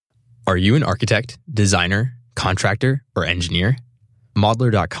Are you an architect, designer, contractor, or engineer?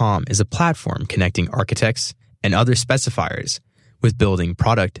 Modeler.com is a platform connecting architects and other specifiers with building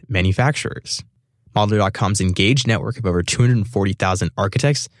product manufacturers. Modeler.com's engaged network of over 240,000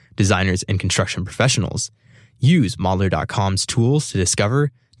 architects, designers, and construction professionals use Modeler.com's tools to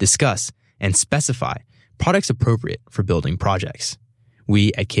discover, discuss, and specify products appropriate for building projects.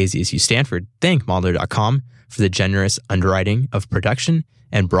 We at KZSU Stanford thank Modeler.com for the generous underwriting of production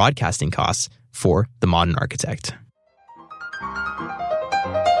and broadcasting costs for The Modern Architect.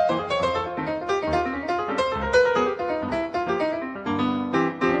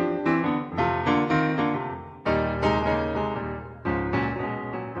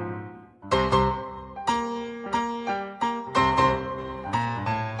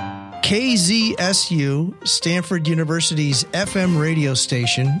 KZSU, Stanford University's FM radio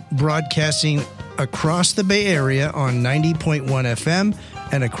station, broadcasting across the Bay Area on 90.1 FM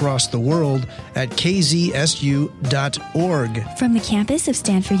and across the world at kzsu.org. From the campus of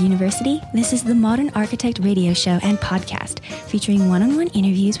Stanford University, this is the Modern Architect radio show and podcast, featuring one-on-one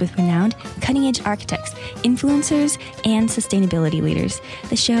interviews with renowned cutting-edge architects, influencers, and sustainability leaders.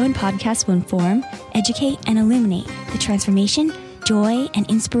 The show and podcast will inform, educate, and illuminate the transformation, joy, and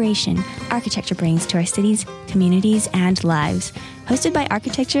inspiration architecture brings to our cities, communities, and lives. Hosted by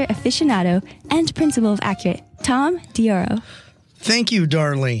architecture aficionado and principal of Accurate, Tom Dioro. Thank you,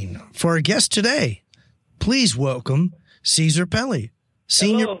 Darlene. For our guest today, please welcome Cesar Pelli.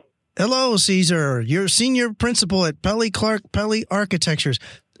 Hello, Cesar. You're senior principal at Pelli Clarke Pelli Architects.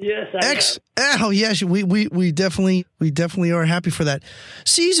 Yes, I am. Oh, yes, we definitely are happy for that.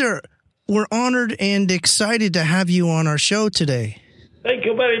 Cesar, we're honored and excited to have you on our show today. Thank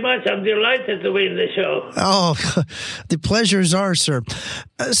you very much. I'm delighted to be in the show. Oh, the pleasure is ours, sir.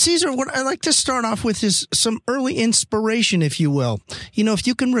 Cesar, what I'd like to start off with is some early inspiration, if you will. You know, if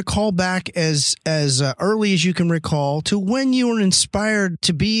you can recall back as early as you can recall to when you were inspired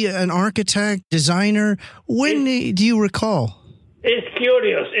to be an architect, designer, when do you recall? It's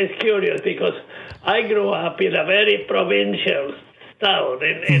curious because I grew up in a very provincial town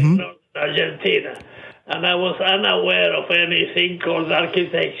in North Argentina. And I was unaware of anything called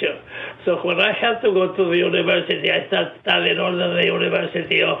architecture. So when I had to go to the university, I started studying all that the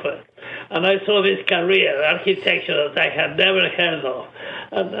university offered. And I saw this career, architecture, that I had never heard of.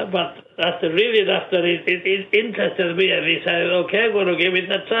 But after it interested me. I decided, okay, I'm going to give it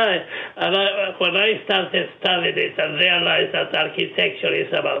a try. And when I started studying it and realized that architecture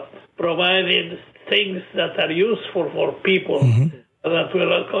is about providing things that are useful for people, that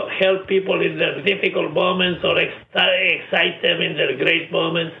will help people in their difficult moments or excite them in their great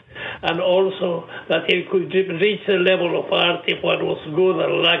moments, and also that it could reach the level of art if one was good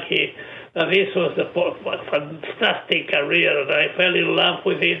and lucky. This was a fantastic career, and I fell in love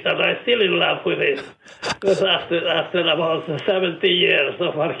with it, and I'm still in love with it after about 70 years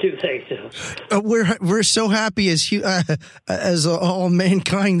of architecture. We're so happy as all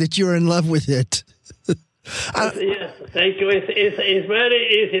mankind that you're in love with it. Yes, thank you. It's very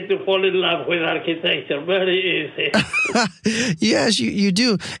easy to fall in love with architecture. Very easy. Yes, you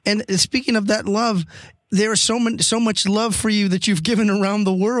do. And speaking of that love, there is so much love for you that you've given around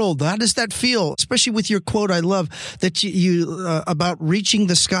the world. How does that feel? Especially with your quote, I love that you about reaching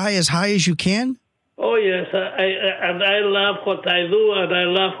the sky as high as you can. Oh, yes, I love what I do, and I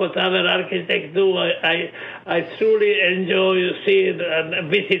love what other architects do. I truly enjoy seeing and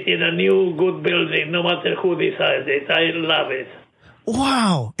visiting a new good building, no matter who decides it. I love it.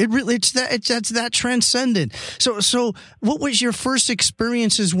 Wow, that's that transcendent. So what was your first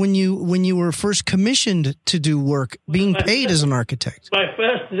experiences when you were first commissioned to do work, being paid as an architect? My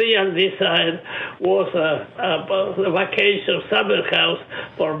first real design was a vacation summer house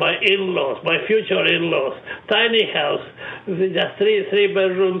for my in-laws, my future in-laws. Tiny house, just three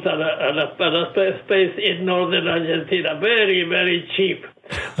bedrooms and a space in northern Argentina. Very, very cheap.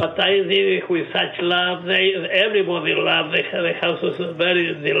 But I did it with such love. Everybody loved it. The house was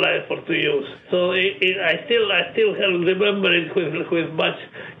very delightful to use. So I still remember it with much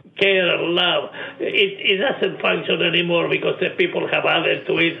care and love. It doesn't function anymore because the people have added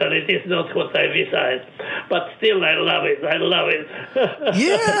to it, and it is not what I designed. But still, I love it. I love it.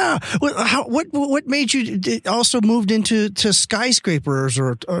 Yeah. Well, what made you also moved into skyscrapers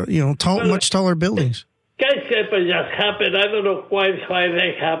or much taller buildings? Skyscrapers just happen. I don't know quite why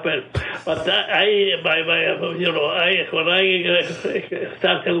they happen, but when I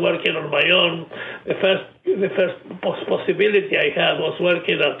started working on my own, the first possibility I had was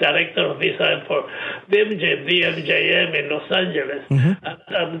working as director of design for DMJM in Los Angeles,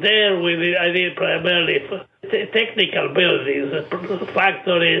 and there I did primarily technical buildings,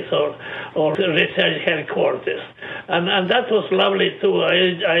 factories or research headquarters. And that was lovely too.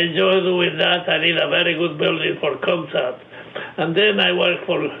 I enjoyed doing that. I did a very good building for Comsat. And then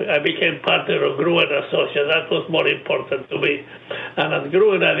I became partner of Gruen Associates. That was more important to me. And at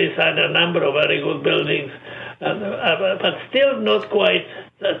Gruen, I designed a number of very good buildings, but still not quite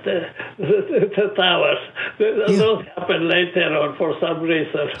the towers. Those happened later on for some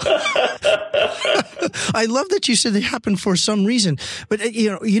reason. I love that you said they happened for some reason. But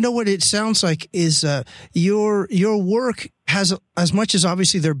you know what it sounds like is your work has, as much as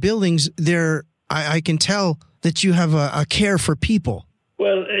obviously their buildings, I can tell that you have a care for people.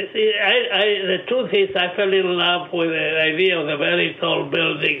 Well, the truth is I fell in love with the idea of the very tall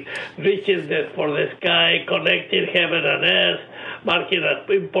building, reaching for the sky, connecting heaven and earth, marking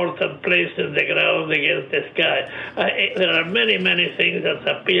an important place in the ground against the sky. There are many, many things that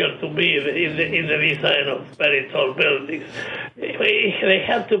appeal to me in the design of very tall buildings. They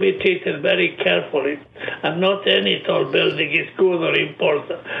have to be treated very carefully, and not any tall building is good or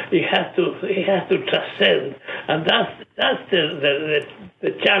important. It has to transcend, and that's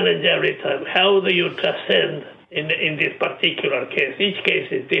the challenge every time. How do you transcend in this particular case? Each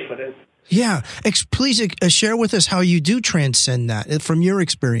case is different. Yeah. Please share with us how you do transcend that from your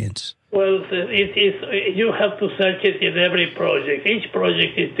experience. Well, you have to search it in every project. Each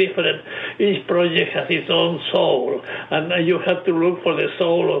project is different. Each project has its own soul. And you have to look for the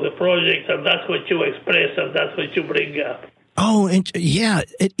soul of the project, and that's what you express, and that's what you bring up. Oh, and yeah,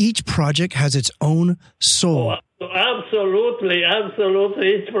 each project has its own soul. Oh, absolutely.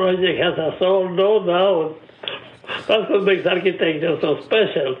 Each project has a soul, no doubt. That's what makes architecture so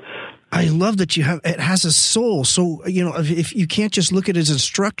special. I love that it has a soul. So, if you can't just look at it as a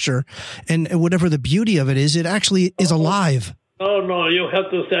structure and whatever the beauty of it is, it actually is alive. No, you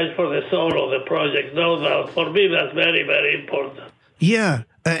have to search for the soul of the project, no doubt. For me, that's very, very important. Yeah.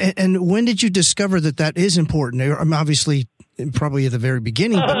 And when did you discover that is important? I'm obviously probably at the very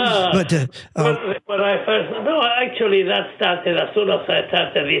beginning, when I first, actually that started as soon as I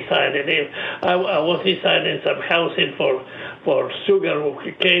started designing it. I was designing some housing for sugar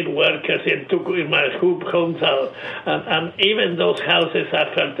cane workers in my hometown, and even those houses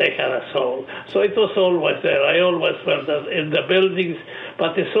I felt they had a soul. So it was always there. I always felt that in the buildings,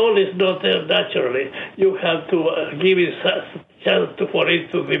 but the soul is not there naturally. You have to give it a chance for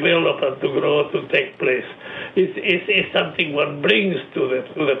it to develop and to grow, to take place. It's something one brings to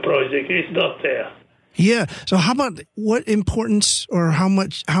the project. It's not there. Yeah. So how about what importance or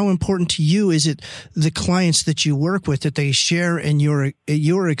how important to you is it the clients that you work with, that they share in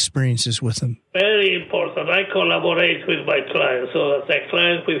your experiences with them? Very important. I collaborate with my clients so that the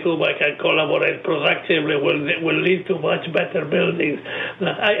clients with whom I can collaborate productively will lead to much better buildings.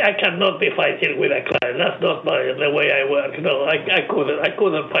 I cannot be fighting with a client. That's not the way I work. No, I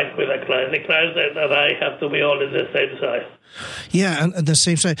couldn't fight with a client. The client and I have to be all in the same side. Yeah, on the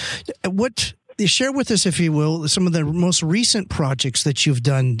same side. Share with us, if you will, some of the most recent projects that you've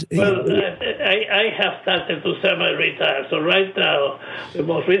done. Well, I have started to semi-retire. So right now, the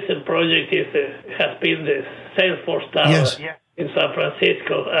most recent project has been the Salesforce Tower in San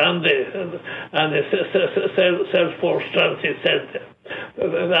Francisco and the Salesforce Transit Center.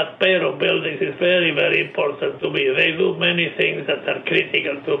 That pair of buildings is very, very important to me. They do many things that are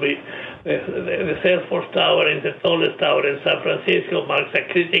critical to me. The Salesforce Tower is the tallest tower in San Francisco, marks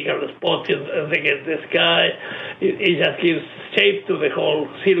a critical spot against the sky. It just gives shape to the whole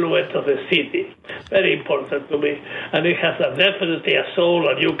silhouette of the city. Very important to me. And it has definitely a soul,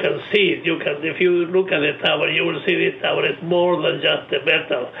 and you can see it. If you look at the tower, you will see this tower is more than just the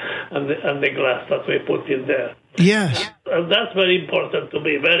metal and the glass that we put in there. Yes. And that's very important to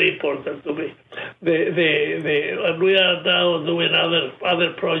me, very important to me. And we are now doing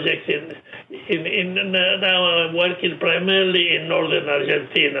other projects now I'm working primarily in northern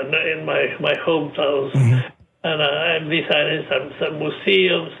Argentina, in my hometowns. Mm-hmm. And I'm designing some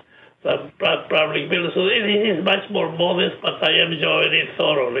museums, some public buildings. So it is much more modest, but I am enjoying it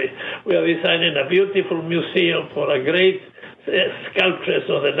thoroughly. We are designing a beautiful museum for a great sculptress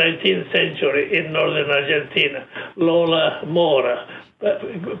of the 19th century in northern Argentina, Lola Mora.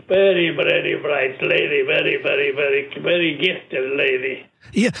 Very, very bright lady, very, very, very, very gifted lady.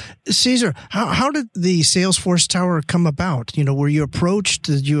 Yeah. Cesar, how did the Salesforce Tower come about? Were you approached?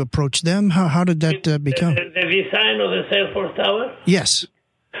 Did you approach them? How did that become? The design of the Salesforce Tower? Yes.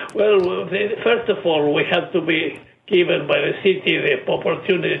 Well, first of all, we had to be given by the city the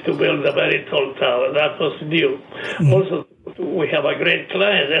opportunity to build a very tall tower. That was new. Mm-hmm. Also, we have a great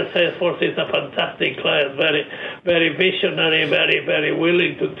client. Salesforce is a fantastic client, very, very visionary, very, very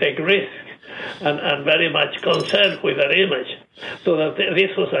willing to take risks. and very much concerned with their image. So that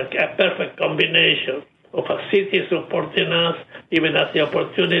this was a perfect combination of a city supporting us, giving us the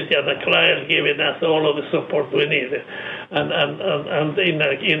opportunity, and the client giving us all of the support we needed. And in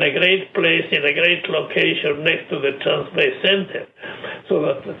a great place, in a great location next to the Transbay Center. So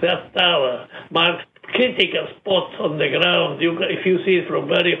that tower marks critical spots on the ground. If you see it from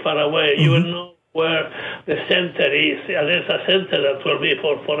very far away, you will know where the center is, and it's a center that will be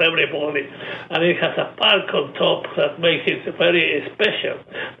for everybody, and it has a park on top that makes it very special.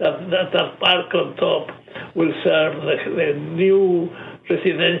 That park on top will serve the new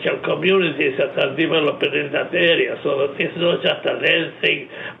residential communities that are developing in that area, so that it's not just a land thing,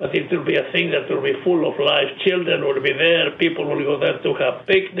 but it will be a thing that will be full of life. Children will be there, people will go there to have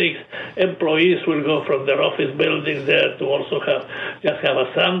picnics, employees will go from their office buildings there to also have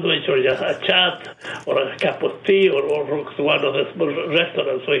a sandwich or just a chat or a cup of tea or one of the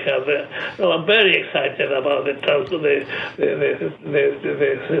restaurants we have there. No, I'm very excited about the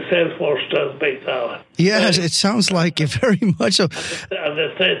Salesforce Transbay Tower. Yes, it sounds like it very much so. And the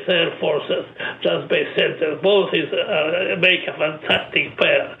Salesforce Transbay Center, both make a fantastic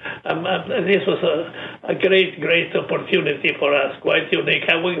pair. This was a great opportunity for us, quite unique.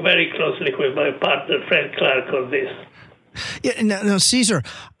 I work very closely with my partner, Pelli Clarke, on this. Yeah, now, Cesar,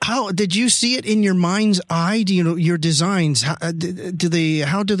 how did you see it in your mind's eye? Do you know your designs? How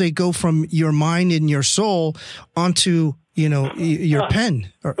do they go from your mind and your soul onto your pen?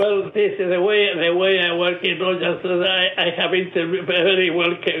 Well, this is the way I work. I have very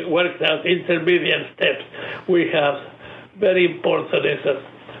well worked out intermediate steps. We have very important is that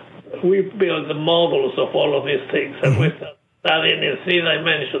we build the models of all of these things, and we start studying in 3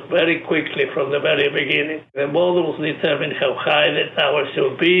 dimensions very quickly from the very beginning. The models determine how high the tower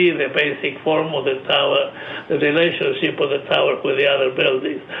should be, the basic form of the tower, the relationship of the tower with the other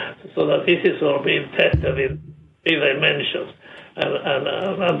buildings, so that this is all being tested in 3 dimensions.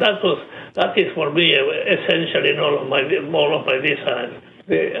 And that is for me essential in all of my designs.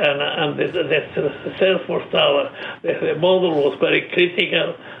 The Salesforce Tower, the model was very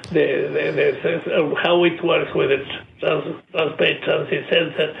critical. How it works with the Transbay Transit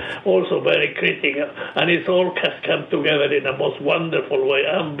Center, also very critical. And it all has come together in a most wonderful way.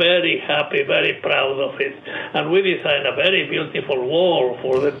 I'm very happy, very proud of it. And we designed a very beautiful wall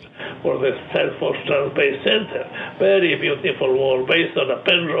for the Salesforce Transbay Center. Very beautiful wall based on a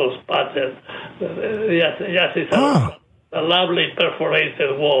Penrose pattern. Yes, it's a lovely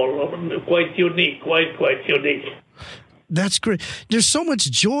perforated wall, quite unique, quite unique. That's great. There's so much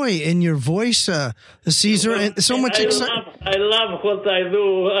joy in your voice, Cesar, and so much excitement. I love what I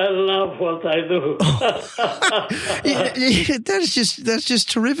do. I love what I do. That's just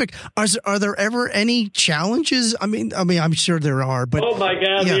terrific. Are there ever any challenges? I mean, I'm sure there are, but oh my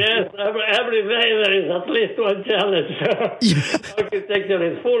God, yes! Every day there is at least one challenge. Architecture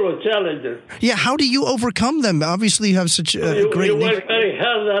is full of challenges. Yeah, how do you overcome them? Obviously, you have such a great. You work very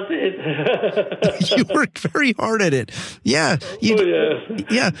hard at it. You work very hard at it. Yeah.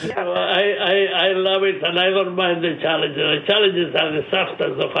 Yeah. I love it, and I don't mind the challenges. The challenges are the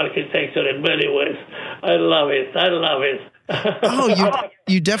substance of architecture in many ways. I love it. Oh,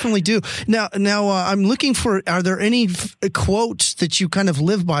 you definitely do. Now, I'm looking for. Are there any quotes that you kind of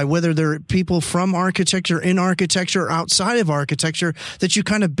live by? Whether they're people from architecture, in architecture, or outside of architecture, that you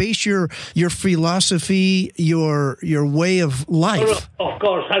kind of base your philosophy, your way of life. Of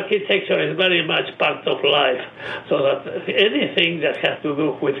course, architecture is very much part of life. So that anything that has to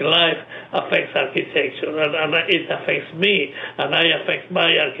do with life affects architecture, and it affects me, and I affect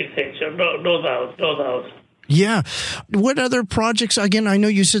my architecture. No doubt. Yeah. What other projects? Again, I know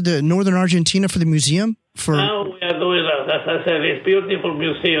you said the Northern Argentina for the museum. Now we are doing, as I said, this beautiful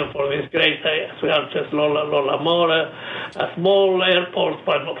museum for this great artist Lola Mora, a small airport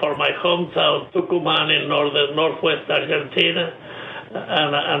for my hometown, Tucumán, in northwest Argentina.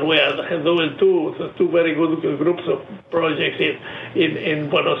 And we are doing two very good groups of projects in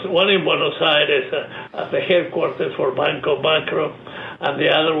one in Buenos Aires at the headquarters for Banco Macro, and the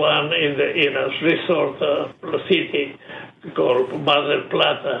other one in a resort city called Mar del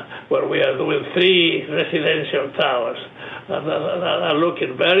Plata, where we are doing 3 residential towers. And are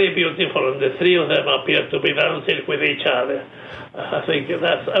looking very beautiful, and the 3 of them appear to be dancing with each other. I think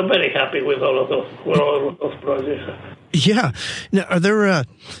I'm very happy with all of those projects. Yeah. Now, are there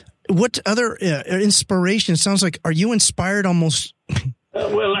what other inspiration? It sounds like, are you inspired almost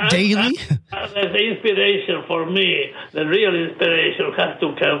daily? The inspiration for me, the real inspiration has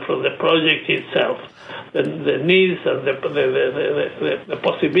to come from the project itself. the needs and the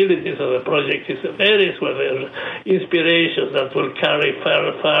possibilities of the project. There is where the inspirations that will carry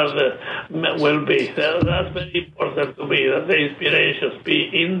further will be. That's very important to me, that the inspirations be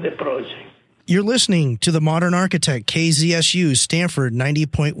in the project. You're listening to The Modern Architect, KZSU, Stanford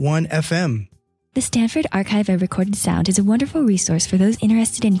 90.1 FM. The Stanford Archive of Recorded Sound is a wonderful resource for those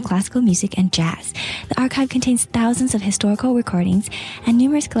interested in classical music and jazz. The archive contains thousands of historical recordings and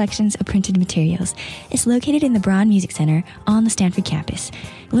numerous collections of printed materials. It's located in the Braun Music Center on the Stanford campus.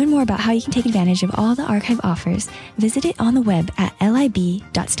 Learn more about how you can take advantage of all the archive offers. Visit it on the web at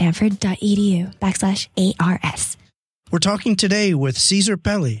lib.stanford.edu/ARS. We're talking today with Cesar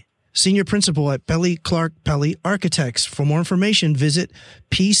Pelli, Senior Principal at Pelli Clarke Pelli Architects. For more information, visit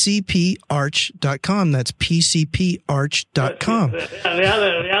pcparch.com. That's pcparch.com. The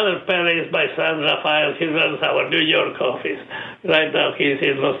other Pelli is my son, Rafael. He runs our New York office. Right now, he's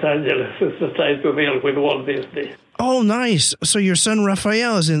in Los Angeles trying to deal with Walt Disney. Oh, nice. So your son,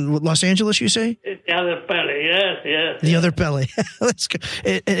 Rafael, is in Los Angeles, you say? The other Pelli, yes. The other Pelli. That's good.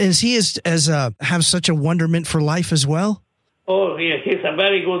 Is he have such a wonderment for life as well? Oh, he's a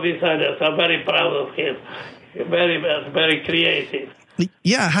very good designer, so I'm very proud of him. Very creative.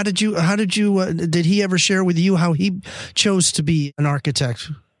 Yeah, did he ever share with you how he chose to be an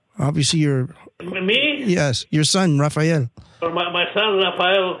architect? Obviously, Me? Yes, your son, Rafael. My son,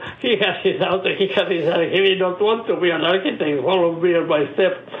 Rafael, he has his he did not want to be an architect, follow me by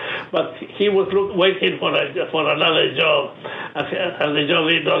step, but he was waiting for another job, and the job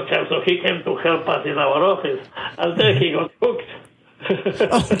did not come, so he came to help us in our office, and then he got hooked.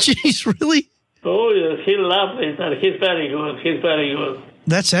 Oh, jeez, really? Oh, yes, he loved it, and he's very good.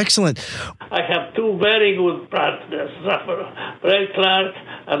 That's excellent. I have two very good partners, Pelli Clarke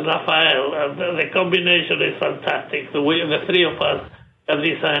and Rafael, and the combination is fantastic. The three of us can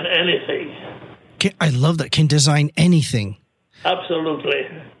design anything. I love that. Can design anything. Absolutely.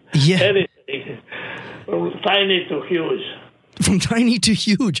 Yeah. Anything. From tiny to huge. From tiny to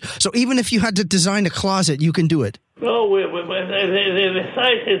huge. So even if you had to design a closet, you can do it. No, the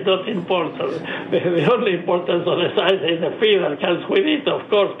size is not important. The only importance of the size is the feel that comes with it, of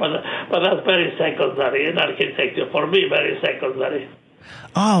course, but that's very secondary in architecture. For me, very secondary.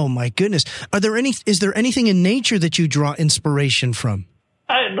 Oh, my goodness. Is there anything in nature that you draw inspiration from?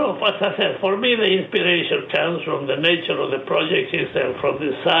 No, as I said, for me the inspiration comes from the nature of the project itself, from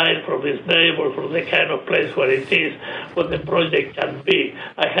the site, from its neighbor, from the kind of place where it is, what the project can be.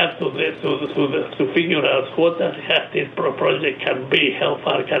 I have to figure out what this project can be, how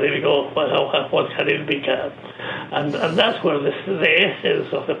far can it go, what can it become. And that's where the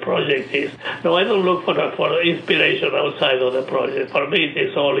essence of the project is. No, I don't look for inspiration outside of the project. For me, it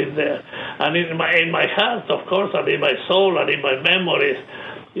is all in there. And in my heart, of course, and in my soul, and in my memories,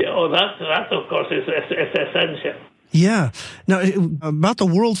 that of course is essential. Yeah. Now, about the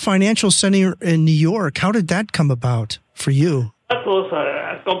World Financial Center in New York, how did that come about for you? That was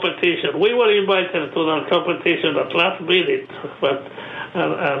a competition. We were invited to that competition at last minute,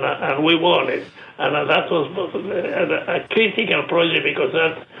 and we won it. And that was a critical project because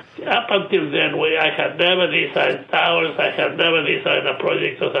up until then, I had never designed towers. I had never designed a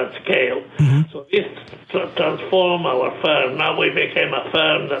project of that scale. Mm-hmm. So this transformed our firm. Now we became a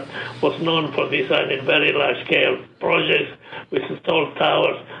firm that was known for designing very large-scale projects with tall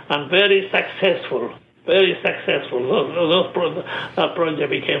towers and very successful. Very successful. That project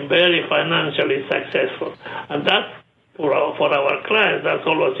became very financially successful. And that, for our clients, that's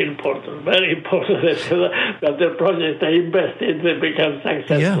always important. Very important that the project they invest in they become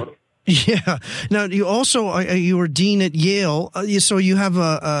successful. Yeah. Now you also you were dean at Yale, so you have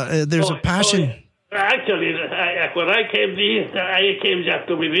a passion. Actually, when I came just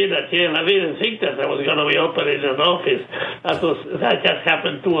to be dean at Yale. I didn't think that I was going to be opening an office. That just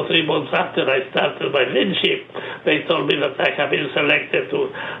happened 2 or 3 months after I started my deanship. They told me that I have been selected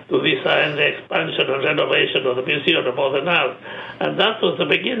to design the expansion and renovation of the Museum of Modern Art, and that was the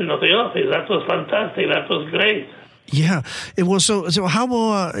beginning of the office. That was fantastic. That was great. Yeah. So how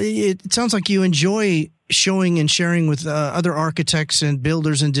it sounds like you enjoy showing and sharing with other architects and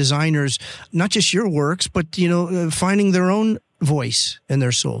builders and designers, not just your works, but, finding their own voice and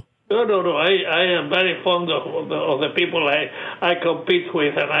their soul. No. I am very fond of the people I compete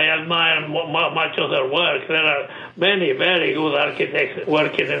with, and I admire much of their work. There are many very good architects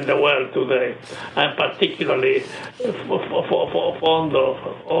working in the world today. I'm particularly fond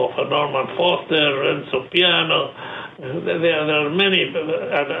of Norman Foster, Renzo Piano, There are many,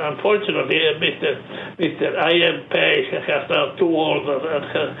 unfortunately, Mr. I.M. Page has now too old,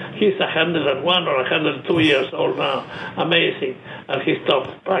 and he's 101 or 102 years old now. Amazing. And he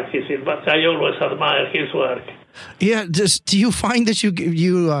stopped practicing, but I always admire his work. Yeah. Do you find that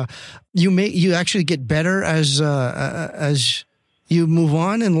you actually get better as you move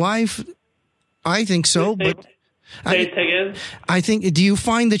on in life? I think so, but say it again. I think. Do you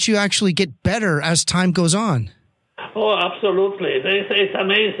find that you actually get better as time goes on? Oh, absolutely! It's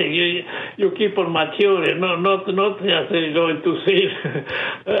amazing. You keep on maturing. Not just going to see.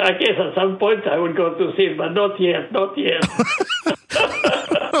 I guess at some point I will go to see, but not yet. Not yet.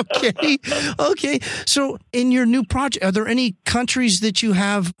 Okay. So in your new project, are there any countries that you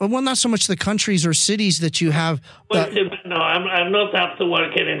have? Well, not so much the countries or cities that you have. No, I'm not up to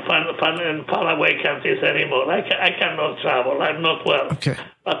working in faraway countries anymore. I cannot travel. I'm not well. Okay.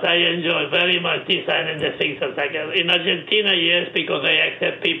 But I enjoy very much designing the things that I can. In Argentina, yes, because they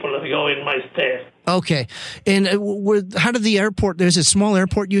accept people that go in my stead. Okay. And how did the airport, there's a small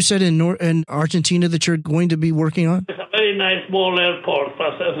airport you said in Argentina that you're going to be working on? It's a very nice small airport.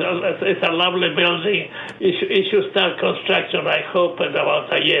 It's a lovely building. It should start construction, I hope, in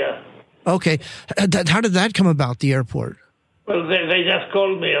about a year. Okay. How did that come about, the airport? Well, they just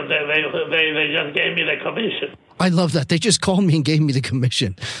called me and they just gave me the commission. I love that. They just called me and gave me the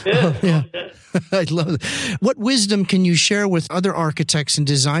commission. Yes. Yeah. I love it. What wisdom can you share with other architects and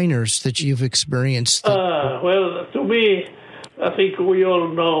designers that you've experienced? Well, to me, I think we all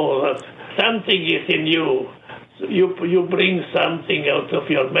know that something is in you. You bring something out of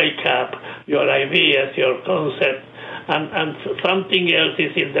your makeup, your ideas, your concept, and something else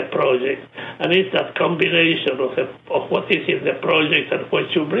is in the project. And it's that combination of what is in the project and what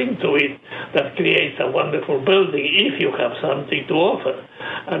you bring to it that creates a wonderful building if you have something to offer.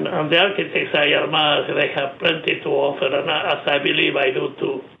 And the architects I admire, they have plenty to offer, and as I believe I do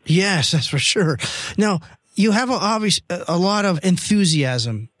too. Yes, that's for sure. Now, you have a lot of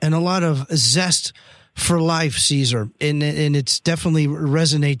enthusiasm and a lot of zest for life, Cesar, and it's definitely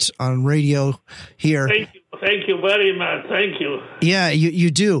resonates on radio here. Thank you very much. Thank you. Yeah, you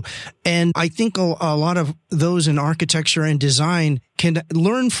do. And I think a lot of those in architecture and design can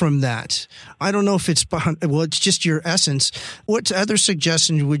learn from that. I don't know if it's it's just your essence. What other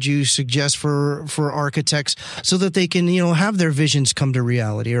suggestions would you suggest for architects so that they can, have their visions come to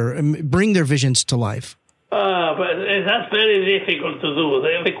reality or bring their visions to life? But that's very difficult to do.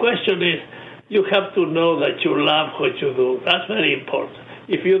 The question is, you have to know that you love what you do. That's very important.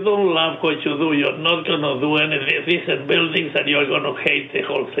 If you don't love what you do, you're not going to do any decent buildings and you're going to hate the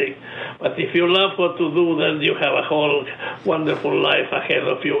whole thing. But if you love what to do, then you have a whole wonderful life ahead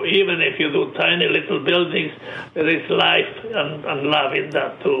of you. Even if you do tiny little buildings, there is life and love in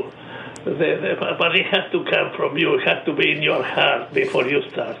that too. But it has to come from you. It has to be in your heart before you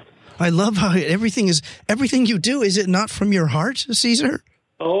start. I love how everything you do. Is it not from your heart, Cesar?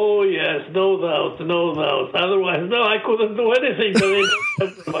 Oh, yes, no doubt. Otherwise, no, I couldn't do anything but it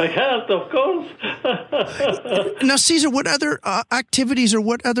comes from my heart, of course. Now, Cesar, what other activities or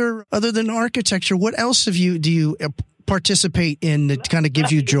other than architecture, what else do you participate in that kind of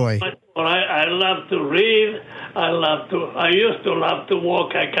gives you joy? I love to read. I used to love to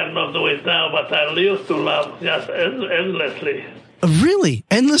walk. I cannot do it now, but I used to love just endlessly. Really?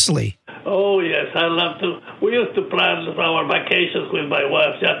 Endlessly? Oh, yes, I love to. We used to plan our vacations with my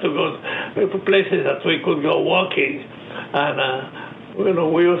wife just to go to places that we could go walking. And,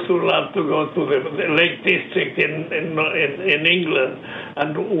 we used to love to go to the Lake District in England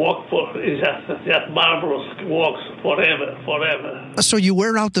and walk for just marvelous walks forever. So you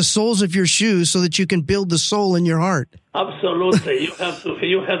wear out the soles of your shoes so that you can build the soul in your heart. Absolutely. You have to feed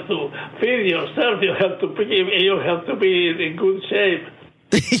yourself. You have to be in good shape.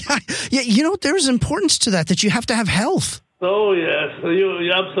 Yeah, there's importance to that you have to have health. Oh, yes.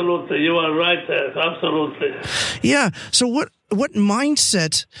 You absolutely. You are right there. Absolutely. Yeah. So what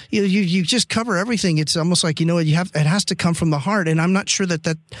mindset, you just cover everything. It's almost like, it has to come from the heart. And I'm not sure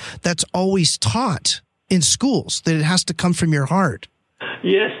that's always taught in schools, that it has to come from your heart.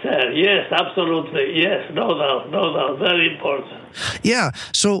 Yes, sir. Yes, absolutely. Yes, no doubt. Very important. Yeah.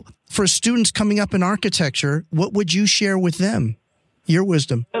 So for students coming up in architecture, what would you share with them? Your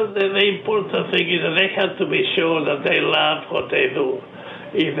wisdom. Well, the important thing is that they have to be sure that they love what they do.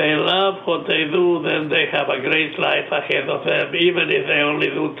 If they love what they do, then they have a great life ahead of them, even if they only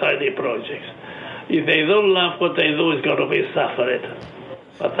do tiny projects. If they don't love what they do, it's going to be suffering.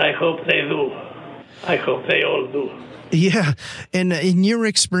 But I hope they do. I hope they all do. Yeah. And in your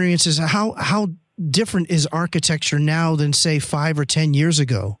experiences, how different is architecture now than, say, 5 or 10 years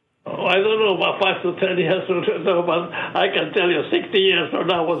ago? Oh, I don't know. know about 5 to 10 years from now, but I can tell you 60 years from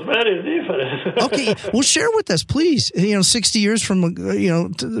now was very different. Okay, well, share with us, please. 60 years from, Oh,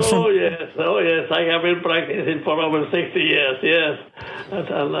 yes. I have been practicing for over 60 years, yes.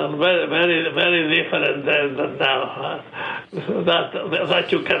 And very, very, very different than now.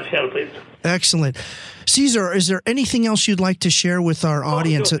 That you can help it. Excellent. Cesar, is there anything else you'd like to share with our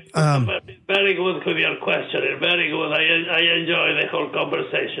audience? Very good with your question. Very good. I enjoy the whole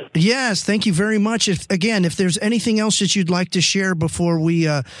conversation. Yes, thank you very much. If there's anything else that you'd like to share before we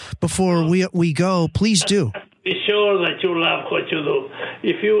go, please do. Be sure that you love what you do.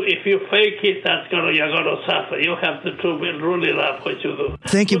 If you fake it, you're gonna suffer. You have to really love what you do.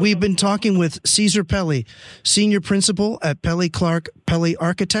 Thank you. We've been talking with Cesar Pelli, Senior Principal at Pelli Clarke Pelli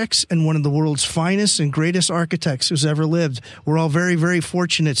Architects, and one of the world's finest and greatest architects who's ever lived. We're all very, very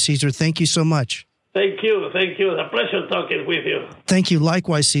fortunate, Cesar. Thank you so much. Thank you. It's a pleasure talking with you. Thank you.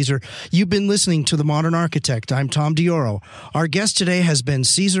 Likewise, Cesar. You've been listening to The Modern Architect. I'm Tom DiOro. Our guest today has been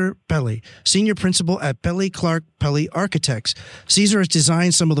Cesar Pelli, Senior Principal at Pelli Clarke Pelli Architects. Cesar has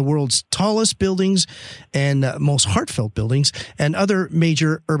designed some of the world's tallest buildings and most heartfelt buildings and other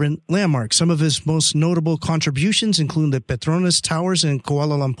major urban landmarks. Some of his most notable contributions include the Petronas Towers in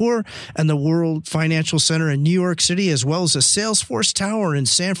Kuala Lumpur and the World Financial Center in New York City, as well as the Salesforce Tower in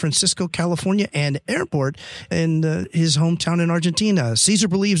San Francisco, California, and airport in his hometown in Argentina. Cesar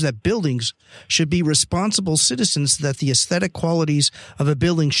believes that buildings should be responsible citizens, that the aesthetic qualities of a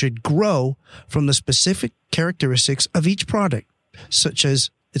building should grow from the specific characteristics of each product, such as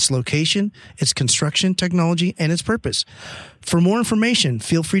its location, its construction technology, and its purpose. For more information,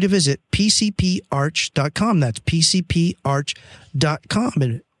 feel free to visit pcparch.com. That's pcparch.com.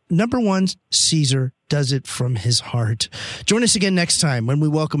 And number one, Cesar does it from his heart. Join us again next time when we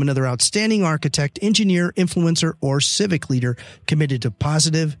welcome another outstanding architect, engineer, influencer, or civic leader committed to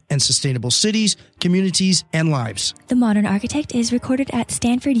positive and sustainable cities, communities, and lives. The Modern Architect is recorded at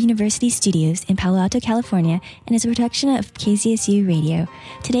Stanford University Studios in Palo Alto, California, and is a production of KZSU Radio.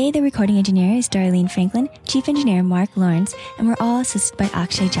 Today, the recording engineer is Darlene Franklin, Chief Engineer Mark Lawrence, and we're all assisted by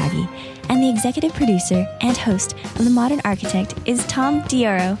Akshay Jaggi. And the executive producer and host of The Modern Architect is Tom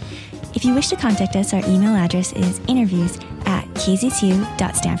DiOro. If you wish to contact us, our email address is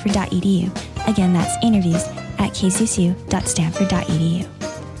interviews@kzsu.stanford.edu. Again, that's interviews@kzsu.stanford.edu.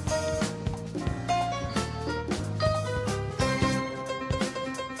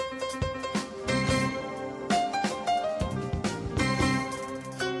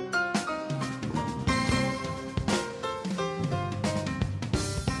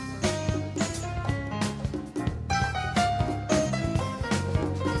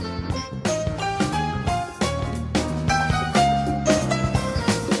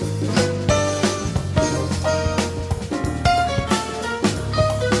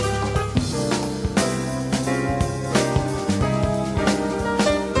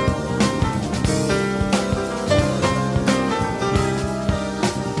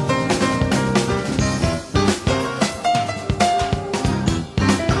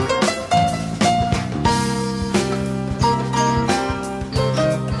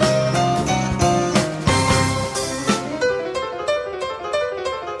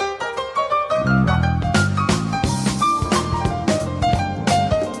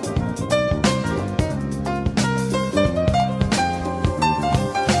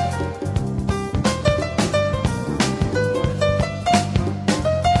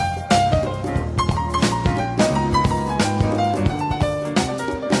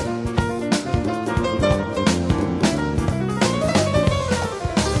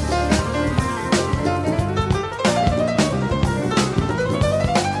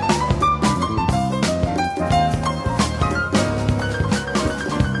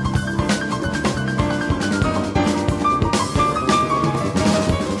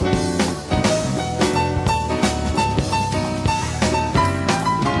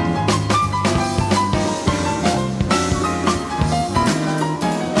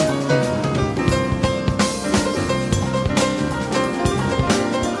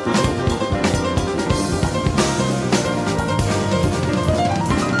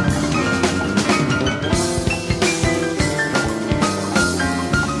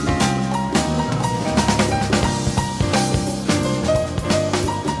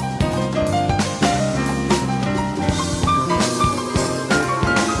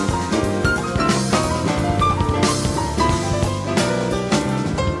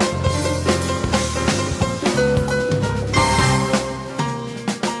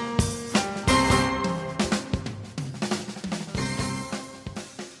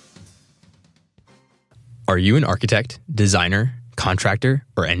 Are you an architect, designer, contractor,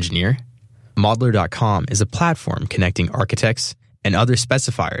 or engineer? Modeler.com is a platform connecting architects and other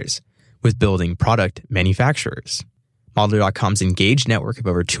specifiers with building product manufacturers. Modeler.com's engaged network of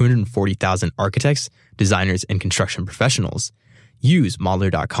over 240,000 architects, designers, and construction professionals use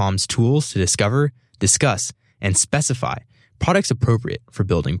Modeler.com's tools to discover, discuss, and specify products appropriate for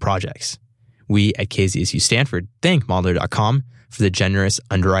building projects. We at KZSU Stanford thank Modeler.com for the generous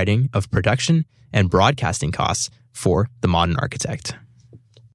underwriting of production and broadcasting costs for The Modern Architect.